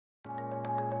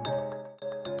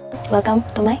Welcome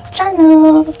to my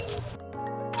channel!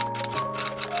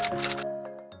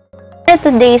 For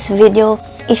today's video,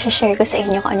 i-share ko sa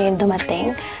inyo kung ano yung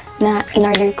dumating na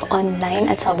in-order ko online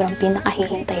at sobrang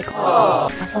pinakahihintay ko.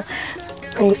 So,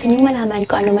 kung gusto niyo malaman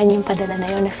kung ano man yung padala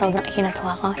na yun na sobrang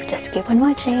ikinatuwa ko, just keep on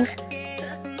watching.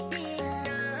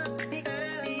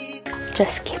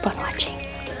 Just keep on watching.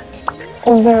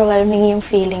 Overwhelming yung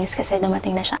feelings kasi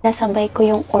dumating na siya. Nasabay ko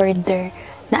yung order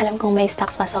na alam kong may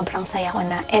stocks pa, sobrang saya ko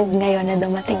na. And ngayon na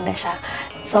dumating na siya,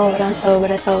 sobrang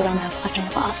napakasaya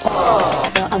ko ako.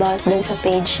 About dun sa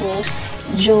page ni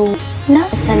Joena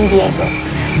San Diego.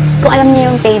 Kung alam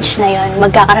niyo yung page na yun,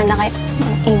 magkakaroon na kayo,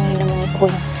 ingay naman ni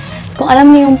Kuya. Kung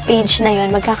alam niyo yung page na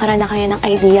yun, magkakaroon na kayo ng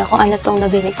idea kung ano tong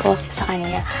nabili ko sa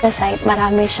kanya. Sa site,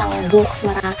 marami siyang books,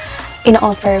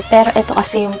 ino-offer. Pero ito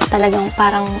kasi yung talagang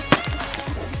parang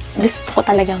gusto ko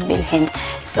talagang bilhin.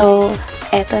 So,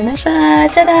 eto na siya.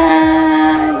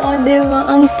 Tadaan! O,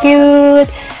 diba? Ang cute!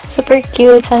 Super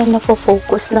cute. Sana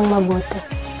nafo-focus ng mabuti.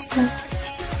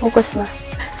 Focus ba?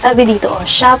 Sabi dito,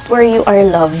 shop where you are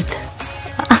loved.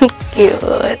 Ang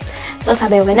cute! So,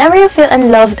 sabi, whenever you feel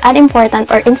unloved, unimportant,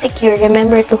 or insecure,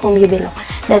 remember to whom you belong.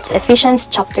 That's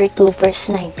Ephesians chapter 2, verse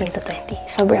 19 to 20.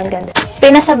 Sobrang ganda.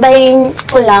 Pinasabay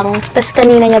ko lang, tas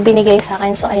kanina niya binigay sa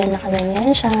akin. So, ayan,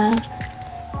 nakaganyan siya.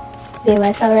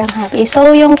 Diba? Sobrang happy. So,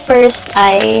 yung first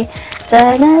ay,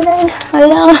 tadadang,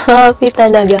 walang happy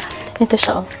talaga. Ito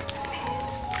siya, oh.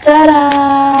 Tada!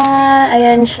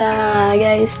 Ayan siya.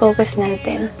 Guys, focus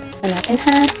natin. Natin,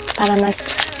 ha? Para mas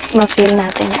ma-feel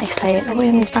natin na excited. Oh,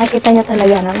 yun. Nakikita niya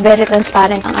talaga, no? Very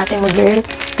transparent ang ating girl.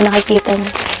 Nakikita niya.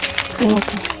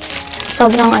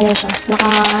 Sobrang, ano siya,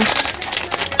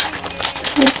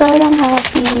 sobrang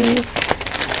happy.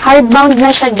 Hardbound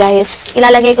na siya, guys.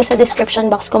 Ilalagay ko sa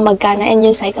description box kung magkano and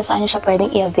yung site kung saan siya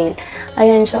pwedeng i-avail.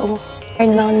 Ayan siya, oh.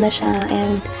 Hardbound na siya.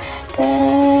 And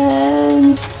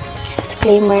then,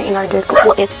 disclaimer, in-order ko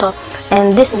po ito.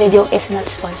 And this video is not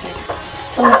sponsored.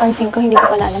 So, napansin ko, hindi ko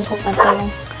pala alam kung panta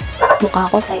yung mukha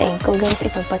ko sa leeg ko, guys.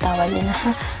 Ipagpatawad niyo na,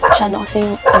 ha? Masyado kasi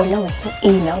yung ilaw, eh.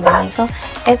 Yung ilaw, ganyan. So,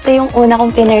 ito yung una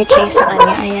kong pinurchase sa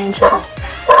kanya. Ayan siya.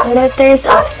 Letters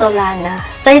of Selah.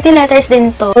 30 letters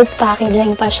din to. Good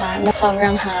packaging pa siya.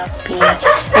 Sobrang happy.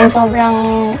 And sobrang,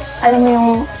 alam mo yung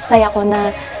saya ko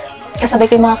na kasabay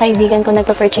ko yung mga kaibigan ko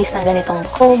nagpa-purchase ng ganitong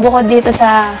book. So, bukod dito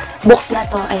sa books na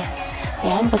to, ayan.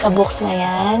 Ayan, sa books na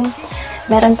yan.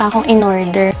 Meron pa akong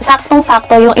in-order.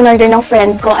 Saktong-sakto, yung in-order ng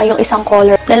friend ko ay yung isang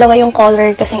color. Dalawa yung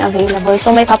color kasing available.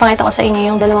 So, may papakita ko sa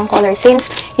inyo yung dalawang color. Since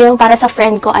yung para sa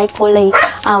friend ko ay kulay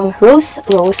rose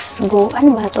gold.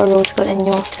 Ano ba to? Rose gold and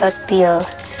yung sa teal.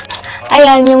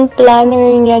 Ayan, yung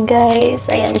planner niya, guys.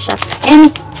 Ayan siya.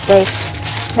 And, guys,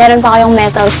 meron pa kayong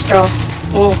metal straw.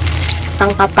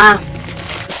 Sangka pa.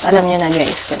 So, alam nyo na,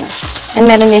 guys. Ko na. And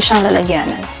meron din siyang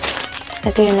lalagyanan.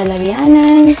 Ito yung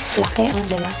lalagyanan. Laki, oh,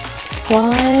 diba?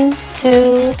 1,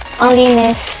 2, ang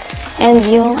linis. And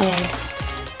yung, ayan,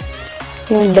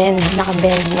 yung bend,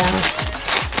 naka-bend na.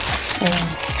 Ayan,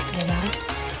 diba?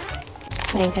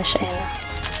 My gosh, ayan.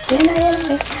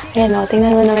 Ayan. Ayan, o,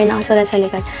 tingnan mo na may nakasulat sa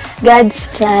likod.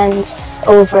 God's plans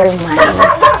over mine.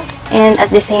 And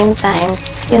at the same time,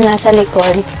 yung nasa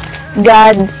likod,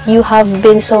 God, you have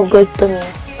been so good to me.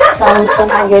 Psalms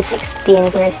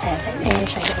 116, verse 7. Ayan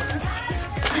siya, guys.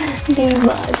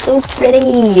 Diba? So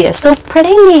pretty! So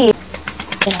pretty!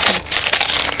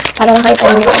 Para makita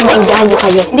nyo kung maigano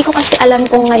kayo. Hindi ko kasi alam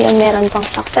kung ngayon meron pang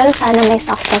stocks. Pero sana may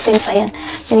stocks pa since ayan.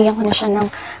 Binigyan ko na siya ng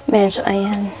medyo,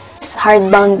 ayan.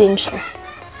 Hardbound din siya.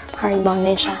 Hardbound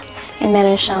din siya. And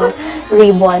meron siyang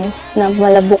ribbon na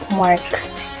wala bookmark.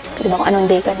 Diba kung anong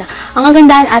day ka na. Ang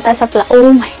kagandahan ata sa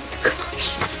oh my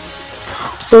gosh!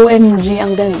 OMG,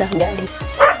 ang ganda, guys.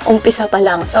 Umpisa pa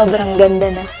lang. Sobrang ganda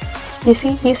na. You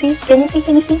see? You see? Can you see?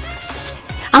 Can you see?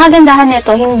 Ang kagandahan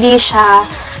nito, hindi siya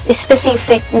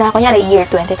specific na, kunyari, year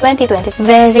 2020,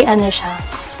 very, ano siya,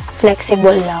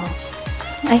 flexible lang.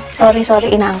 Ay, sorry,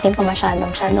 inaangkin ko masyado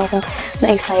akong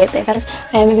na-excited. Pero,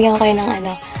 kaya bibigyan ko kayo ng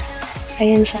ano.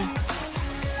 Ayan siya.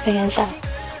 Ayan siya.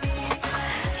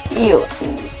 Yun.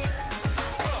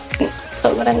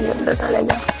 Sobrang ganda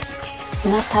talaga.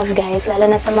 Must have, guys, lalo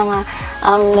na sa mga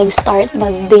nag-start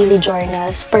mag-daily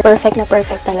journals. Perfect na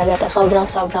perfect talaga. Sobrang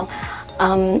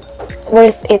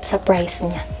worth it sa price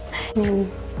niya.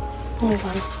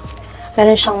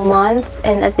 Meron siyang month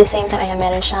and at the same time, ayan,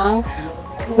 meron siyang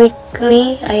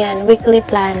weekly, ayan, weekly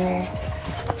planner.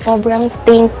 Sobrang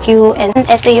thank you. And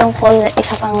ito yung color,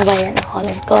 isa pang buyer na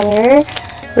color.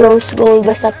 Rose gold,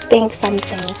 basta pink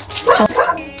something. So,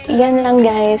 Yan lang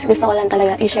guys, gusto ko lang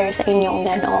talaga i-share sa inyo kung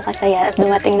gaano ako kasaya at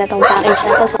dumating na tong package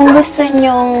na to. So, kung gusto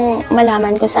nyong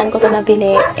malaman kung saan ko to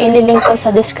nabili, ililink ko sa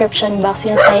description box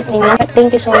yung site ninyo.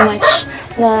 Thank you so much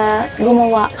na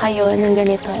gumawa kayo ng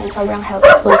ganito and sobrang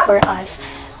helpful for us.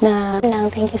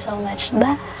 Thank you so much.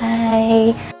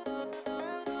 Bye!